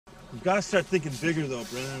We've got to start thinking bigger, though,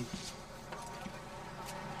 Brennan.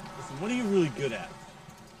 Listen, what are you really good at?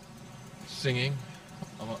 Singing.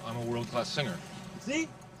 I'm a world-class singer. See?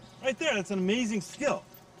 Right there, that's an amazing skill.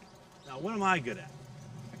 Now, what am I good at?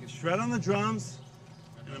 I can shred on the drums,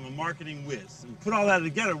 and I'm a marketing whiz. And put all that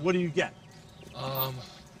together, what do you get?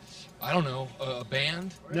 I don't know, a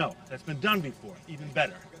band? No, that's been done before. Even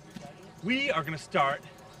better. We are going to start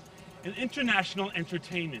an international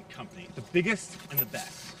entertainment company, the biggest and the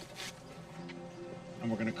best. And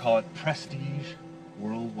we're going to call it Prestige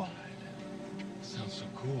Worldwide. Sounds so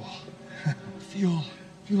cool. I feel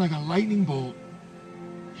like a lightning bolt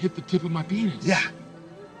hit the tip of my penis. Yeah.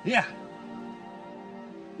 Yeah.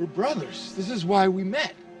 We're brothers. This is why we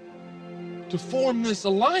met. To form this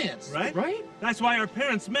alliance. Right? Right? That's why our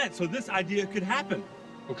parents met, so this idea could happen.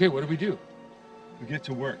 Okay, what do we do? We get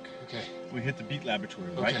to work. Okay. We hit the beat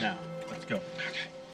laboratory right now. Let's go. Okay.